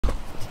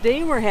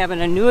Today we're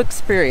having a new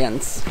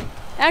experience.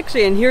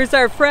 Actually, and here's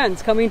our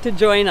friends coming to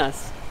join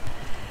us.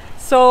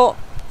 So,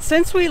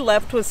 since we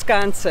left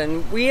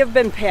Wisconsin, we have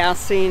been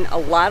passing a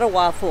lot of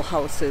Waffle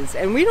Houses,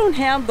 and we don't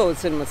have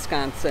those in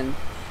Wisconsin.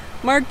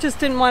 Mark just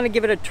didn't want to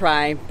give it a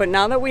try, but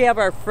now that we have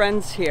our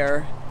friends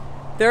here,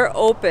 they're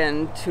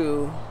open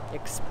to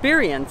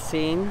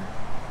experiencing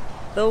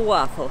the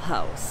Waffle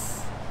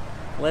House.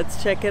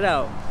 Let's check it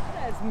out.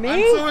 That's me.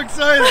 I'm so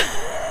excited.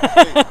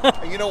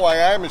 Hey, you know why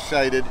I'm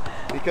excited?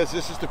 Because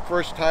this is the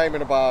first time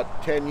in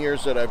about 10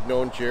 years that I've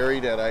known Jerry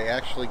that I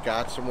actually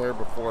got somewhere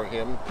before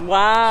him.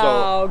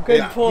 Wow, so,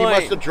 good point. He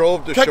must have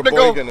drove to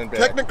Sheboygan and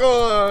back.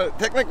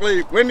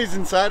 Technically, Wendy's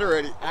inside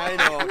already. I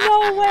know.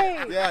 No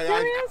way.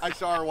 Yeah, I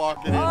saw her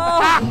walking in.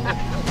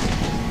 Oh.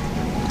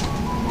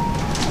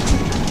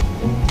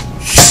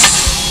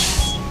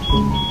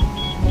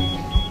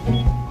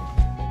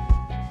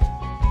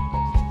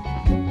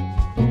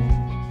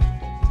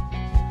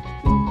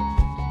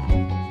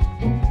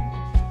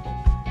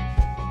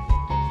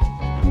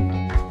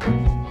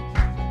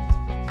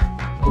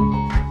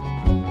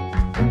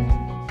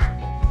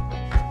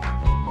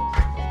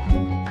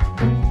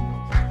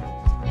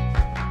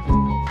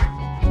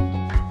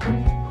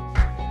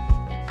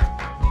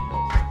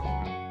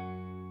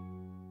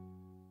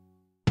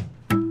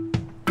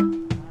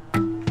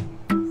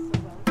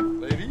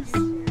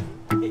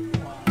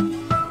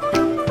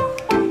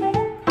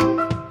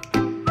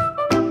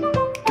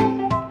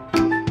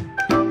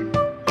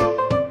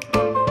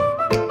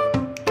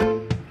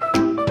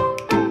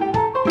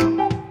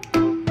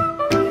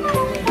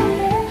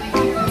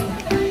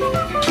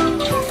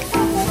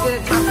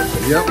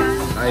 Yep,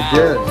 I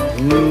did.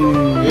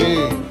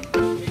 Hey.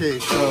 Okay,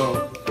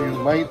 so you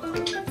might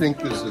think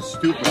this is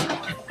stupid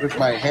with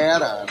my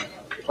hat on,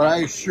 but I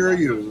assure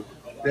you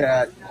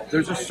that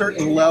there's a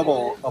certain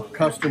level of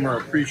customer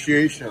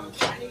appreciation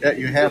that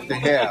you have to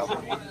have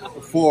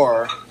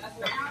before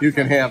you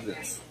can have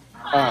this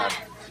on.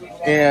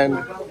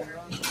 And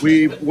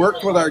we've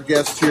worked with our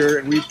guests here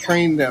and we've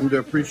trained them to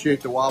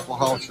appreciate the Waffle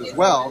House as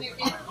well.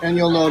 And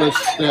you'll notice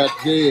that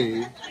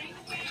they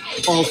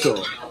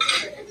also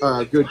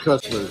are good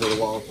customers of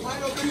the Waffle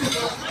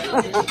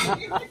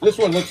House. This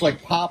one looks like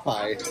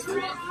Popeye.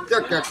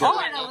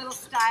 Oh, and a little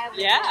style.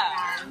 Yeah.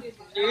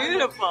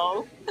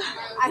 Beautiful.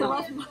 I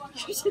love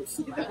you should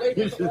see the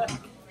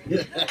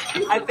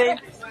way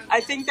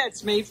I think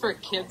that's made for a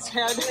kid's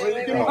head. Pull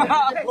it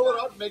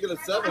out and make it a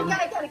 7.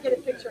 I gotta get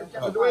a picture of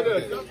them.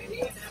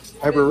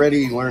 I've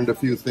already learned a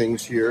few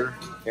things here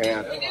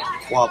at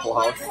Waffle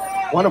House.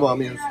 One of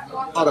them is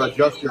how to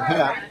adjust your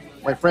hat.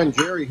 My friend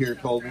Jerry here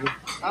told me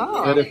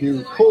that if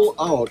you pull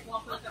out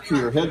to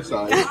your head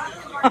size,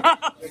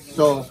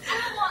 so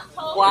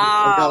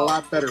wow, I've got a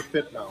lot better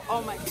fit now.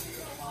 Oh my.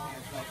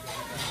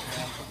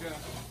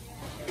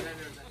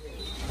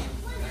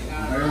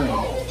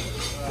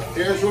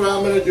 Here's what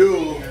I'm going to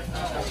do.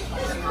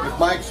 If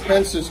my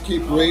expenses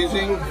keep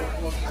raising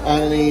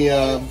on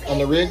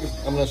the rig,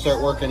 I'm going to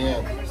start working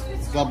in.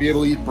 So I'll be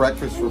able to eat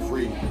breakfast for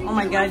free. Oh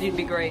my God, you'd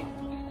be great.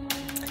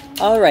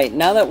 All right,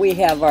 now that we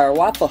have our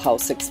Waffle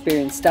House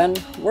experience done,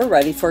 we're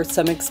ready for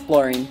some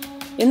exploring.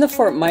 In the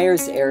Fort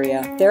Myers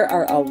area, there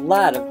are a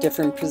lot of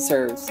different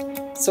preserves.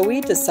 So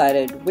we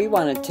decided we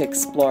wanted to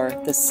explore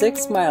the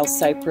 6 Mile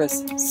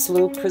Cypress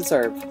Slough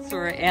Preserve. So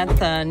we're at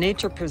the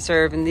nature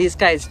preserve and these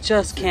guys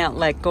just can't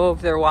let go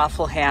of their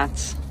waffle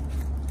hats.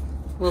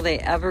 Will they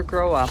ever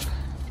grow up?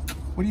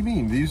 What do you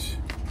mean? These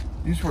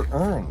were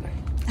earned.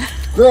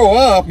 Grow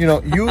up? You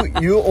know,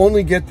 you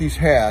only get these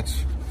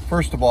hats.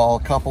 First of all, a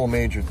couple of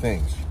major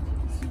things.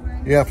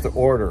 You have to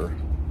order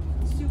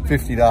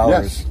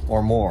 $50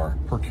 or more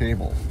per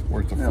cable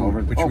worth of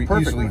food, which we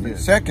easily do.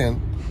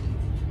 Second,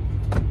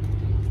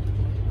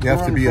 you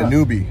have to be a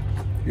newbie.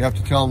 You have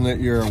to tell them that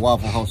you're a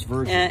Waffle House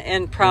virgin.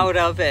 And proud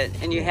of it.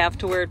 And you have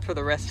to wear it for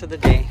the rest of the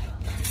day.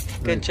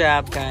 Good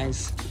job,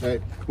 guys.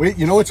 Right. Wait,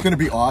 you know what's going to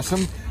be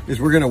awesome? Is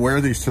we're going to wear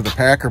these to the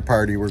Packer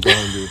party we're going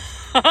to.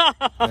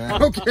 Yeah.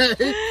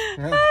 Okay.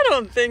 Yeah. I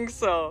don't think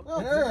so.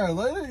 Yeah,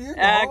 you go.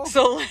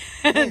 Excellent.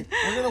 Hey,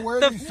 we're gonna wear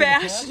the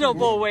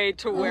fashionable way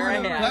to wear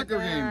a hat.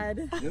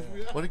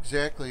 What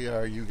exactly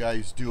are you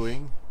guys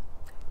doing?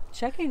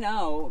 Checking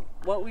out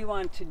what we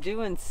want to do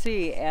and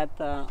see at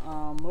the,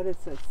 what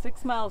is it,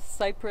 6 Mile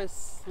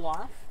Cypress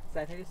Slough? Is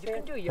that how you say it? You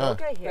can do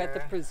yoga here. At the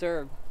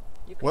preserve.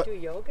 You can do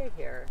yoga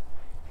here.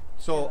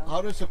 So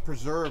how does a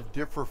preserve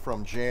differ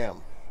from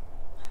jam?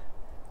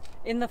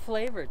 In the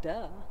flavor,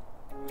 duh.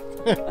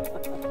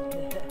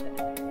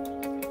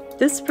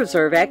 This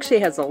preserve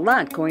actually has a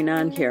lot going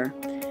on here.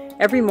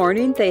 Every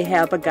morning they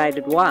have a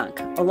guided walk,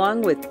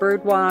 along with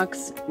bird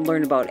walks,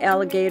 learn about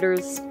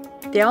alligators.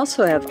 They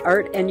also have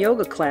art and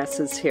yoga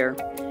classes here.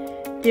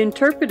 The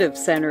interpretive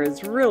center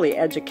is really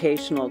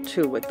educational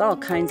too, with all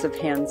kinds of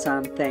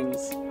hands-on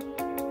things.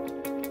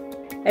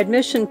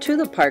 Admission to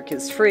the park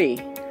is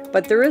free,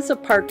 but there is a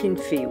parking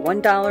fee,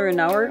 $1 an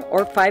hour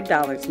or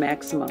 $5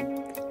 maximum.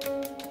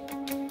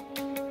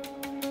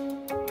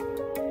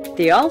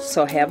 They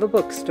also have a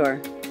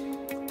bookstore.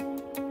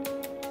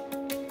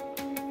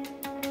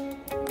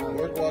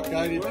 Boardwalk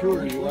guided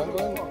tour. You want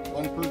one?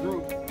 One per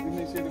group. Didn't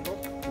they say the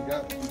book? You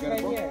got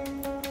a book?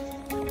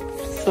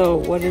 So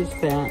what is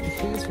that?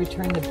 Please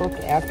return the book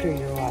after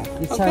your walk.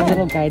 It's our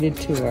little guided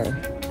tour.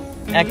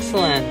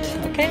 Excellent.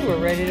 Okay, we're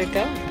ready to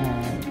go.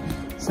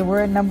 So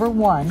we're at number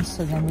 1,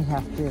 so then we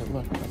have to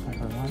look what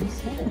number 1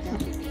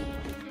 says.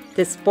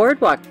 This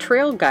boardwalk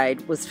trail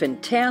guide was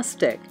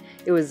fantastic.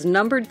 It was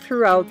numbered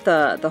throughout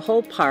the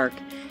whole park,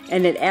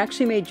 and it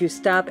actually made you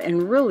stop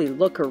and really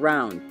look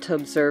around to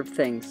observe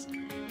things.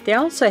 They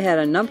also had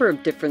a number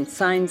of different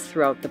signs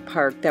throughout the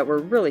park that were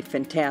really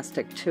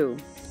fantastic too.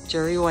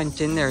 Jerry went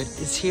in there.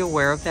 Is he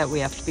aware of that we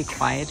have to be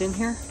quiet in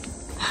here?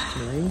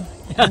 Jerry?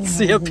 Yeah,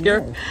 see up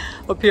here?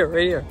 Up here,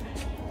 right here.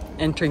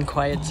 Entering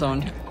quiet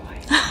zone.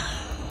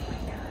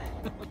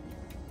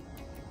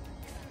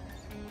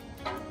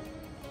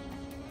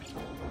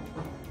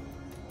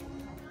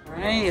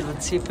 Alright,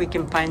 let's see if we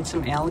can find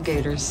some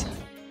alligators.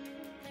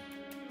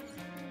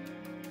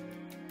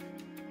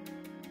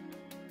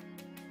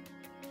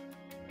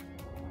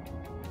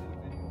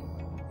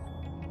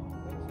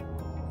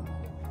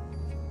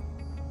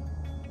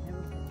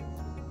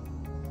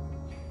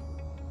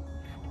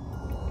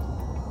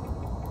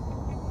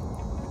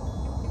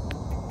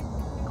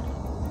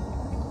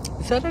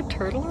 Is that a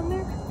turtle in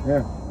there?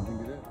 Yeah, I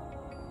think it is.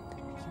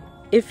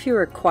 If you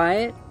are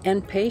quiet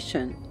and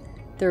patient,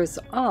 there's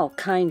all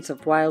kinds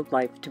of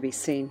wildlife to be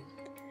seen.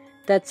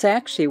 That's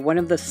actually one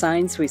of the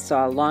signs we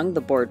saw along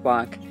the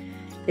boardwalk.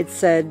 It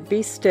said,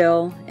 "Be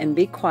still and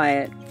be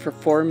quiet for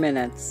 4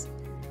 minutes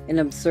and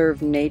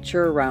observe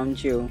nature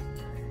around you."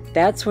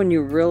 That's when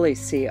you really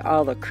see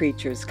all the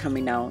creatures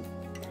coming out.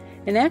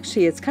 And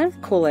actually, it's kind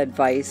of cool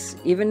advice,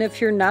 even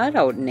if you're not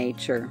out in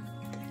nature.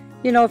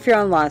 You know, if you're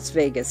on Las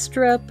Vegas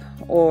Strip,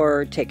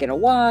 or taking a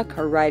walk,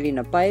 or riding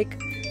a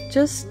bike,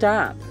 just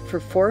stop for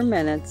 4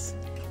 minutes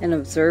and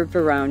observe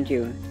around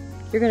you.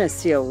 You're going to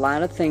see a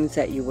lot of things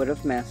that you would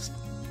have missed.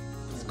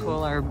 It's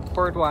cool. Our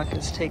boardwalk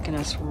is taking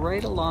us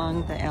right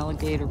along the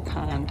alligator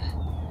pond.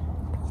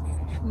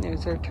 And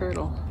there's our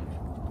turtle.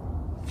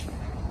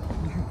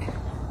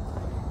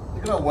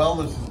 Look at how well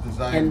this is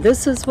designed. And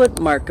this is what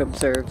Mark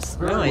observes.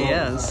 Really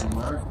well is.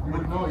 Mark. You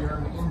would know, you're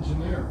an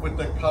engineer. With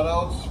the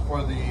cutouts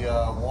for the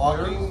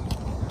walking,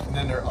 and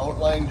then they're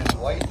outlined in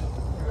white.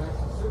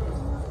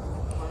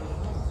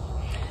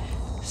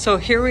 So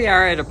here we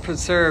are at a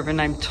preserve, and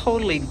I'm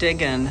totally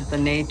digging the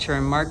nature,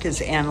 and Mark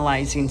is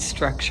analyzing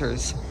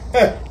structures.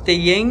 The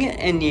yin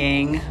and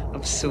yang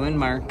of Sue and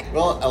Mark.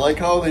 Well, I like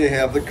how they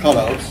have the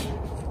cutouts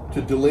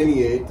to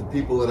delineate the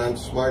people that I'm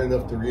smart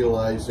enough to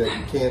realize that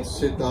you can't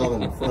sit down in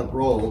the front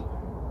row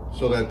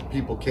so that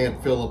people can't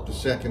fill up the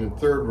second and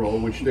third row,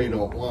 which they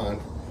don't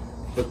want.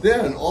 But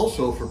then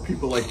also for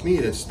people like me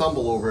that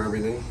stumble over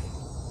everything,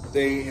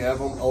 they have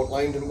them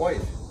outlined in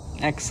white.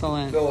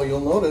 Excellent. So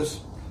you'll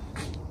notice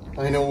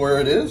I know where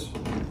it is,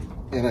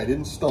 and I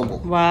didn't stumble.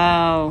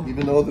 Wow.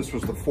 Even though this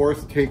was the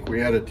 4th take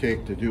we had to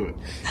take to do it.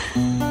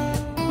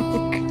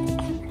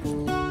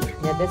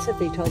 Yeah, that's what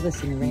they told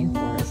us in the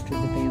rainforest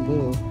with the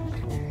bamboo.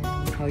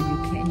 How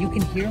you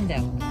can hear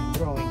them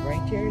growing,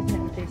 right, Jared? Isn't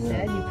that what they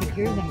said? You can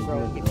hear them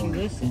growing if you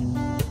listen.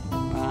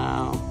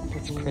 Wow,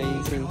 that's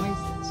crazy.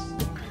 Noises.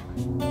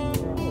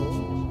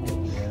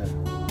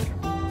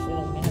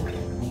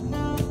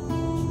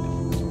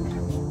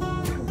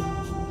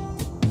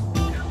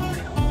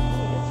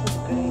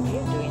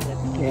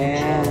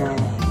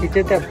 Yeah, he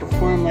did that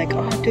before. I'm like,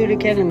 oh, do it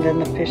again, and then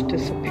the fish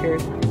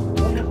disappeared.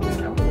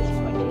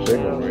 Big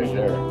one right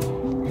there.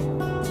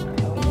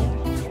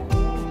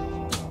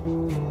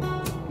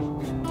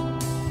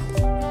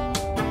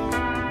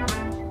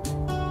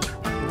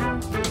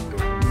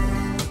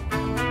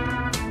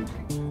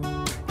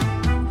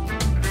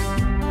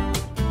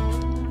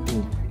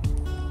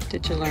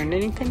 Did you learn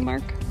anything,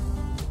 Mark?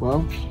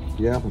 Well,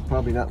 yeah, but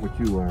probably not what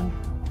you learned.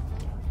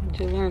 What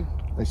did you learn?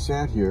 I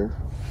sat here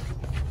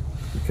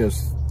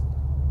because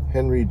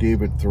Henry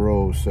David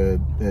Thoreau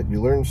said that you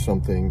learn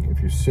something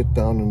if you sit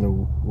down in the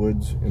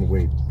woods and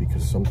wait,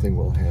 because something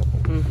will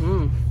happen.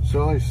 Mm-hmm.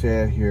 So I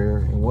sat here,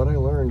 and what I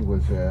learned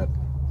was that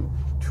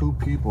 2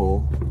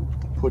 people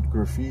put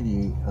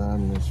graffiti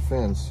on this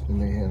fence,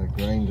 and they had to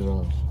grind it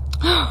off.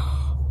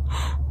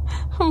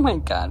 Oh my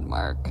God,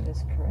 Mark. That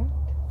is correct.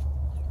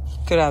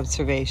 Good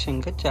observation.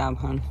 Good job,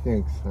 hon.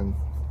 Thanks, hon.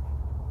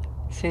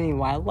 See any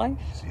wildlife?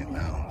 See it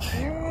now.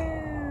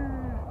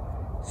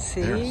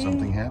 See? There's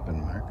something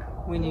happened,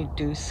 Mark. When you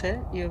do sit,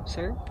 you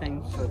observe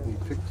things. He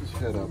picked his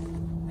head up.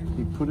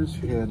 He put his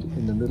head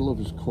in the middle of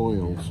his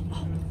coils,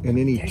 and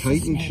then he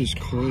tightened his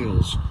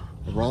coils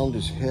around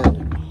his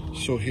head,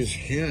 so his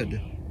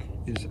head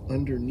is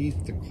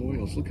underneath the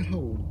coils. Look at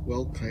how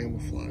well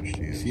camouflaged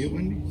he is. See it,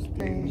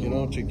 Wendy? You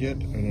know, to get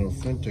an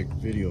authentic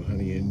video,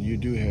 honey, and you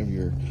do have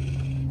your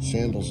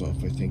sandals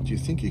off, I think. Do you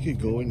think you could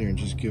go in there and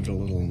just give it a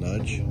little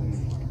nudge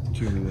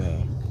to,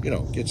 you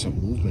know, get some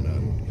movement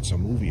on it? It's a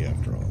movie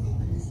after all.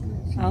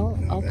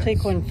 I'll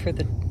take one for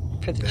the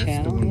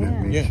channel.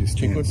 Yeah,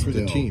 take one for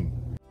the team.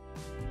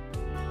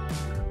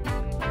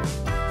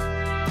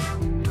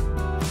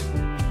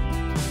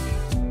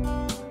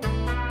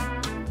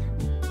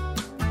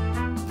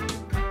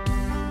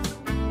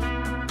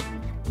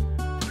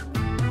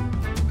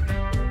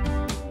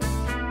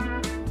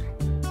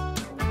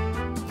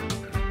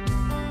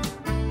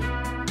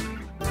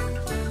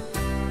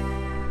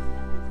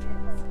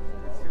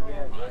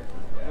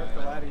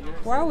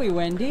 Where are we,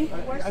 Wendy?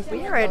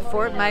 We are at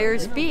Fort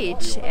Myers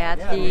Beach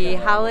at the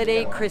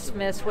holiday,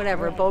 Christmas,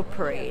 whatever, boat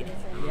parade.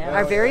 Yes.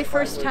 Our very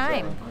first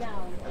time.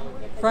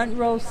 Front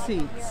row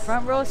seats.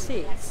 Front row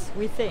seats,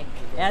 we think.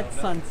 At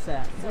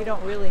sunset. We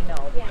don't really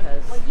know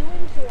because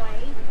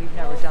we've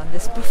never done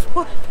this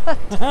before.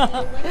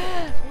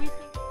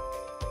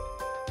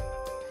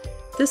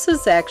 This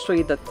is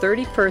actually the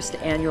 31st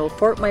annual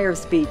Fort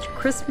Myers Beach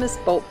Christmas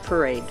Boat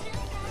Parade.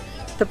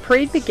 The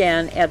parade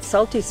began at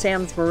Salty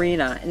Sam's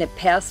Marina and it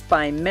passed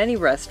by many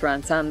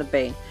restaurants on the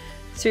bay,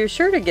 so you're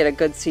sure to get a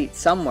good seat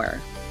somewhere.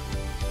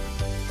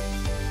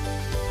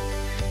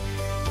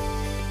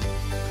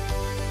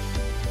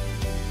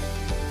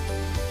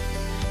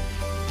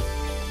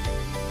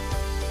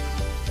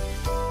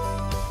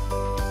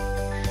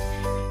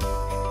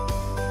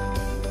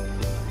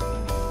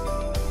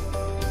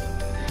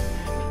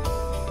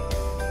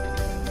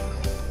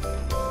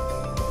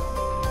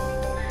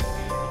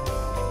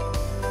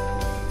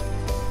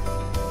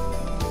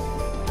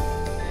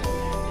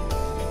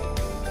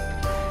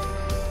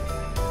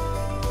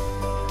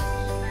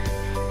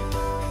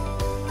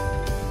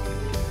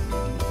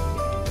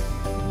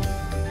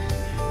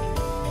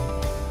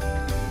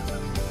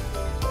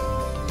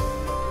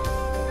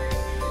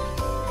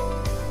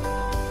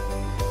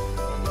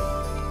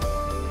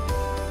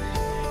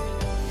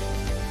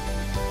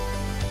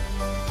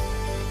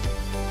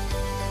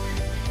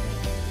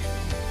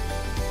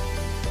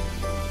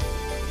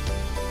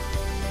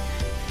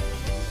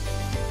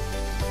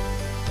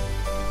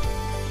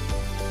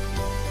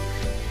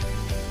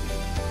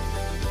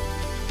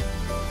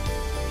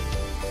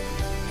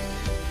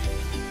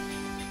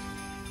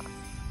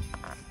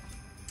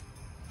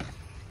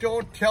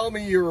 Don't tell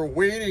me you were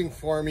waiting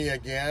for me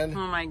again.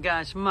 Oh my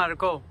gosh,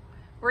 Marco.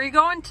 Where are you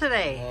going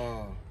today?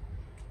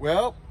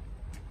 Well,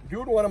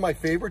 doing one of my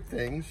favorite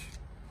things.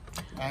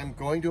 I'm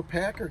going to a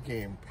Packer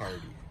game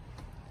party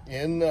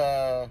in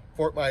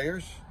Fort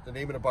Myers. The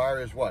name of the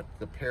bar is what?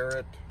 The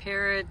Parrot?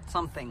 Parrot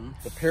something.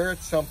 The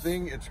Parrot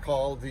something. It's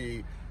called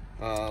the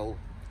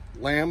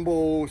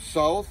LAMBEAU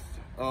South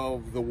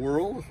of the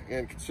world.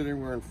 And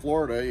considering we're in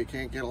Florida, you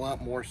can't get a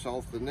lot more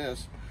south than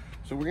this.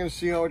 So we're going to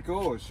see how it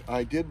goes.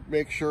 I did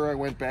make sure I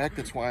went back.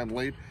 That's why I'm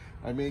late.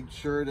 I made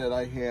sure that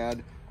I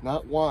had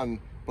not one,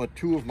 but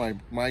 2 of my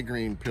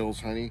migraine pills,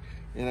 honey.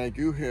 And I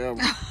do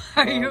have...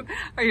 Are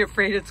you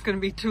afraid it's going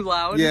to be too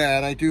loud? Yeah,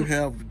 and I do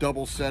have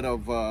double set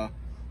of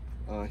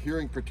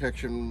hearing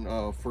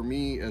protection for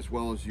me as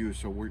well as you.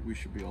 So we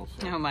should be all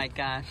set. Oh my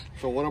gosh.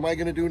 So what am I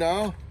going to do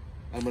now?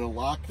 I'm going to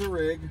lock the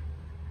rig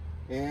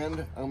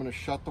and I'm going to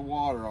shut the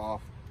water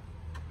off.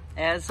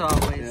 As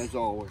always. As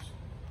always.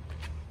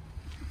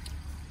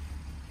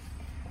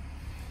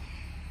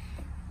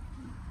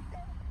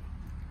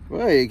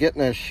 Well, you're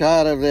getting a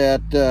shot of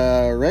that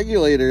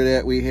regulator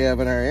that we have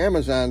in our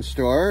Amazon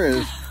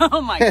store,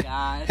 oh my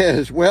gosh.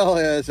 as well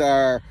as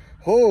our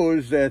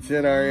hose that's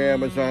in our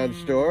Amazon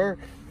store,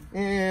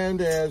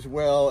 and as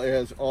well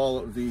as all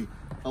of the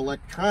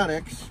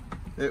electronics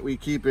that we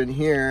keep in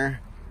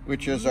here,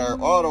 which is our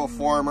auto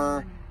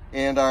former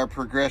and our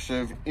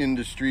Progressive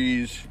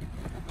Industries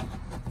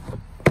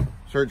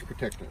surge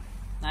protector.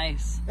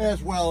 Nice.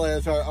 As well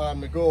as our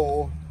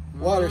on-the-go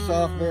water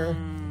softener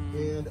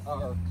and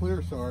our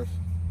clear source,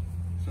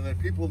 so that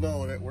people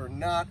know that we're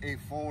not a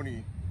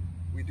phony.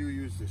 We do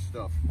use this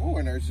stuff. Oh,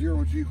 and our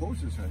zero-G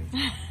hoses, honey.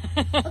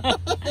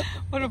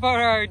 What about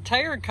our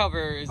tire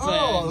covers?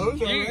 Oh,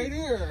 those are right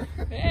here.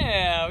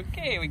 Yeah,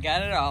 okay, we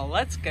got it all.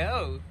 Let's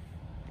go.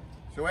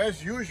 So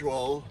as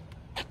usual,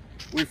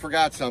 we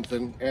forgot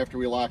something after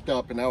we locked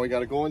up, and now we got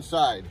to go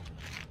inside.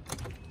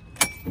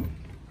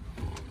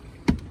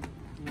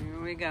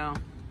 Here we go.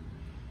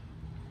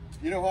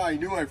 You know how I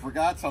knew I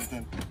forgot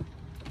something?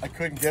 I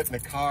couldn't get in the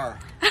car.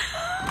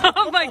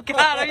 Oh my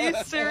God, are you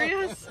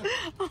serious?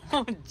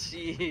 Oh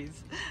jeez.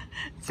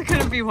 It's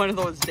gonna be one of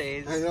those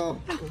days. I know.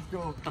 Let's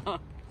go.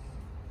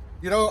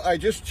 You know, I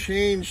just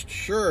changed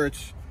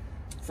shirts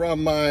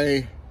from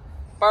my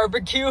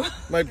barbecue.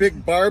 My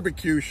big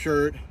barbecue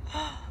shirt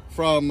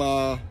from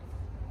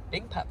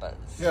Big Papa's.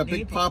 Yeah,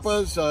 Big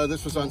Papa's.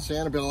 This was on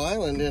Sanibel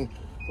Island, and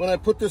when I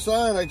put this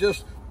on, I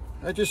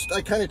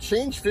kind of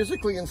changed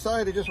physically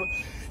inside. I just went,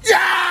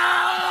 yeah!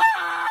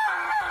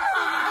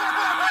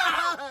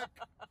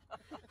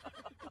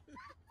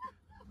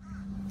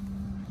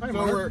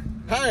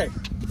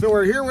 So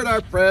we're here with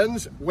our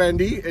friends,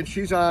 Wendy, and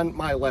she's on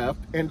my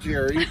left, and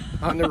Jerry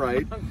on the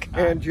right. Oh,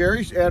 and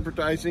Jerry's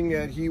advertising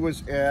that he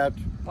was at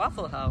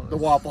Waffle House. The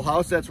Waffle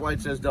House. That's why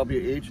it says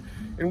WH.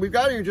 And we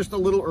got here just a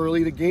little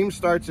early. The game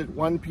starts at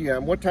 1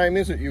 p.m. What time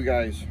is it, you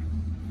guys?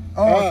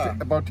 Oh,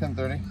 about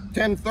 10:30.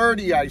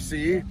 10:30, I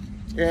see.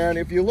 And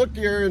if you look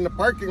here in the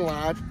parking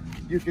lot,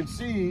 you can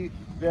see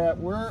that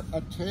we're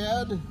a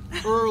tad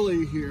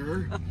early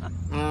here.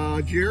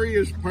 Jerry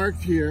is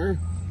parked here,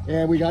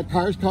 and we got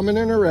cars coming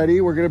in already.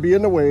 We're going to be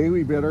in the way.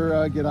 We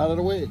better get out of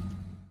the way.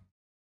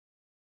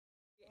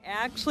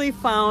 Actually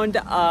found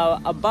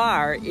a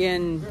bar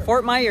in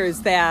Fort Myers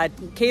that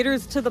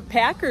caters to the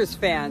Packers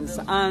fans.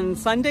 On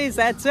Sundays,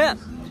 that's it.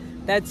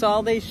 That's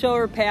all they show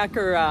are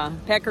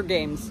Packer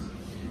games.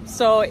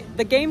 So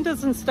the game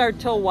doesn't start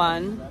till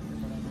 1,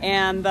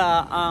 and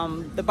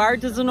the bar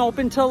doesn't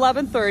open till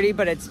 11:30,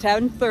 but it's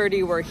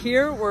 10:30. We're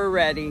here, we're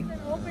ready.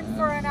 We're open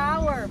for an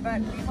hour,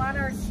 but we want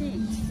our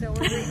seats, so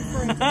we're waiting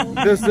for it to open.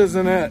 This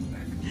isn't it.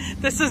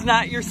 This is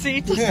not your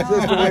seat? Yeah,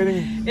 this is the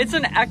waiting. It's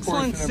an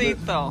excellent seat,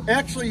 though.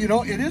 Actually, you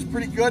know, it is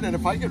pretty good, and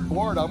if I get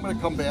bored, I'm going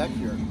to come back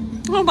here.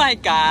 Oh my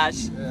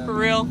gosh, Yeah. for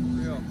real?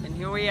 Yeah. And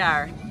here we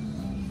are.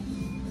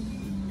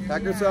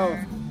 Packer South.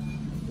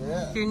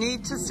 Yeah. If you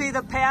need to see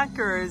the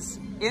Packers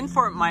in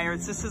Fort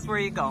Myers, this is where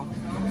you go.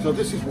 So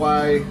this is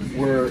why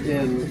we're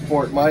in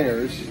Fort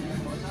Myers.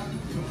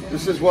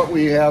 This is what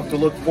we have to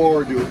look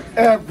forward to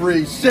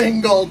every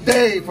single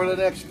day for the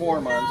next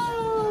 4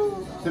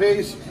 months.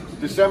 Today's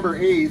December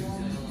 8th.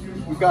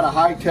 We've got a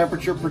high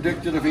temperature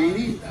predicted of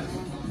 80,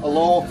 a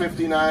low of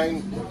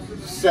 59,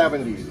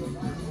 70.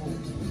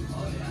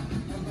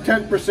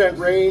 10%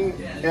 rain,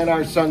 and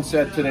our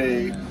sunset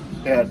today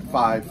at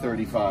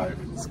 5:35.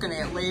 It's gonna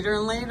get later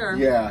and later.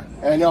 Yeah,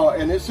 I know,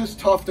 and this is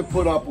tough to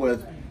put up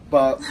with,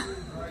 but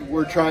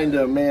we're trying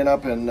to man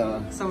up and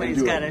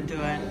Somebody's got to do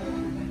it.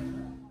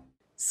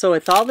 So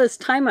with all this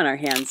time on our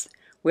hands,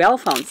 we all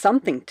found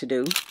something to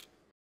do.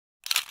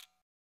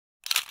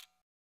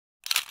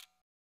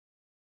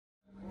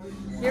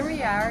 Here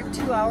we are,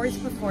 2 hours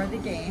before the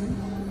game.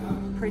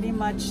 Pretty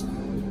much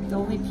the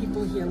only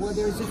people here. Well,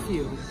 there's a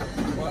few.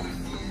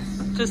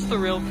 Just the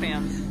real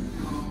fans.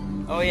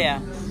 Oh yeah.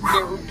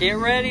 Get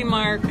ready,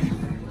 Mark.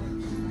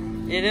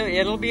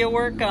 It'll be a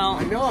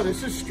workout. I know,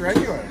 this is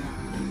strenuous.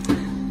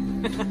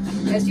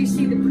 As you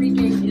see, the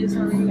pregame is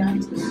already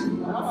on.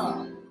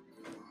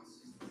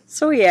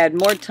 So we had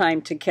more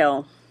time to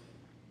kill.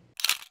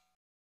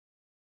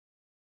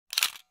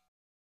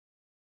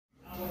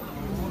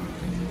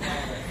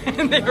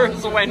 And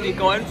there's Wendy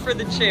going for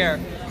the chair.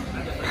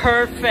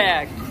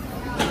 Perfect.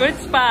 Good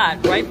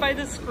spot, right by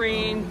the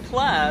screen,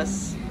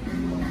 plus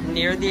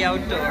near the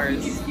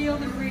outdoors. You can feel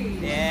the breeze.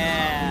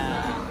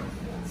 Yeah.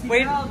 See,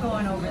 Wait. they're all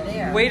going over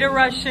there. Way to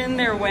rush in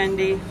there,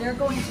 Wendy. They're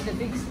going to the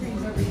big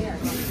screens over there.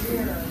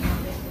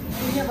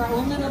 We have our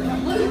own little.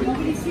 Look,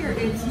 nobody's here.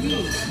 It's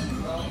me.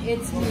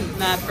 It's me.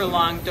 Not for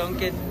long. Don't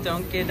get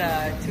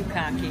too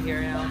cocky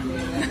here now.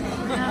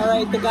 All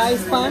right, the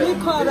guys finally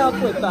caught up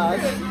with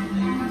us.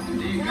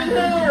 We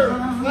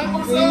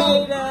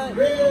made it.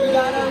 We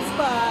got our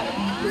spot.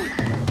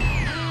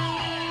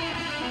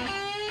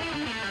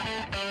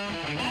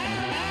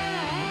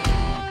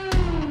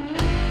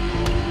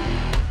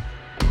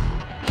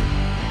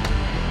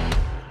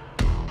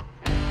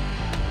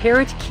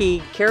 Parrot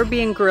Key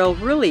Caribbean Grill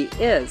really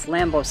is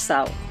LAMBEAU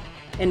South,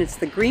 and it's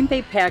the Green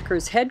Bay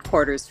Packers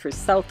headquarters for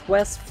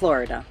Southwest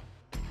Florida.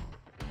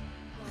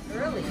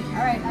 Early. All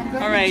right, I'm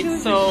going All to right,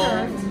 choose so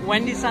a shirt.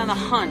 Wendy's on a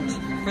hunt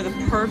for the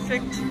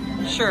perfect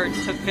shirt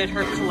to fit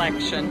her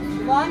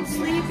collection. Long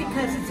sleeve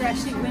because it's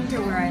actually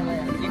winter where I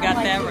live. You got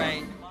that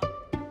right.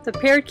 The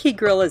Parrot Key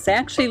Grill is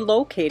actually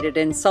located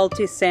in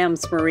Salty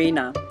Sam's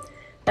Marina.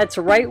 That's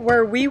right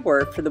where we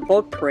were for the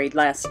boat parade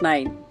last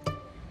night.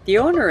 The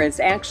owner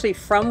is actually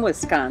from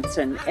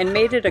Wisconsin and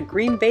made it a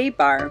Green Bay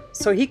bar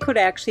so he could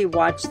actually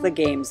watch the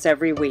games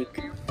every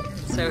week.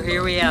 So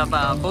here we have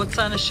boats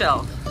on a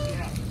shelf.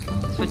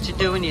 That's what you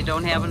do when you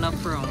don't have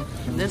enough room.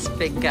 And this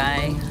big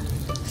guy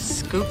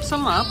scoops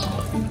them up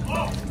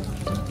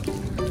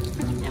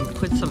and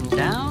puts them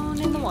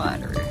down in the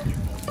water.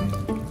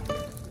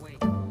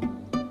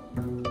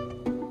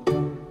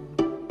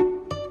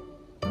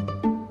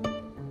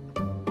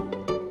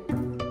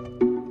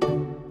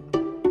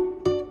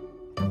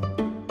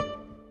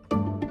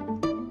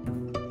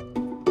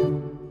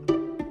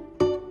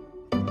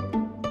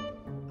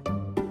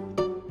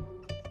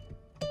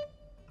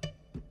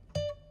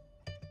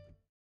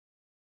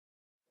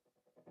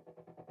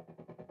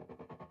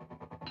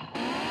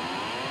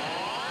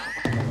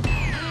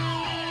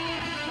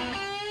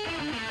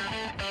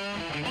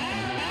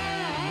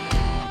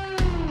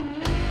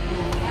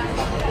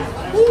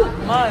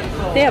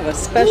 They have a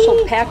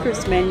special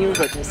Packers menu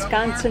with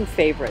Wisconsin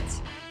favorites,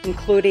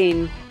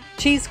 including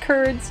cheese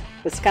curds,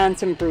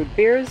 Wisconsin brewed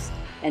beers,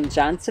 and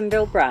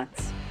Johnsonville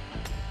brats.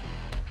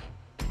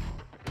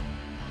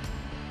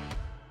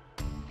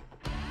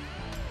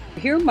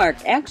 Here Mark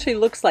actually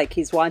looks like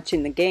he's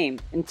watching the game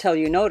until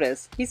you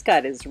notice he's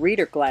got his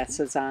reader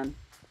glasses on.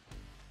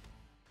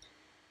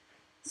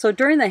 So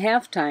during the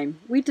halftime,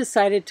 we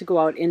decided to go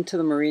out into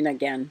the marina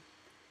again.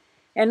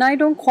 And I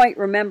don't quite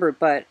remember,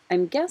 but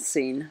I'm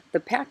guessing the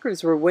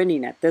Packers were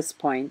winning at this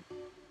point.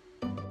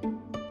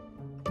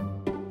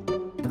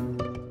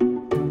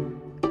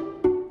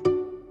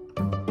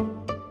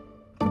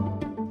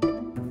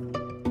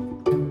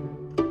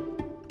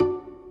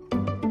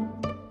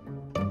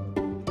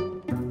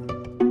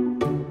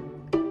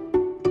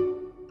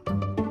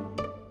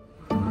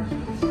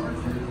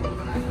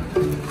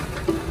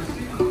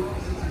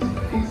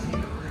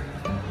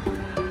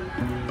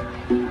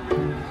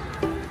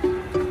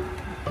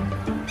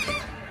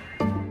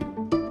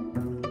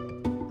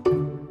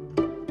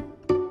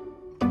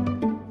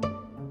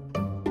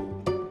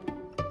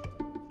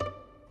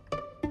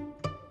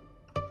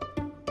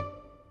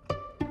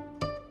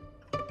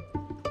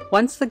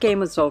 Once the game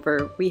was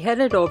over, we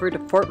headed over to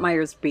Fort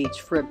Myers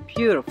Beach for a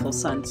beautiful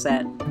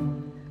sunset.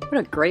 What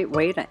a great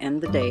way to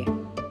end the day.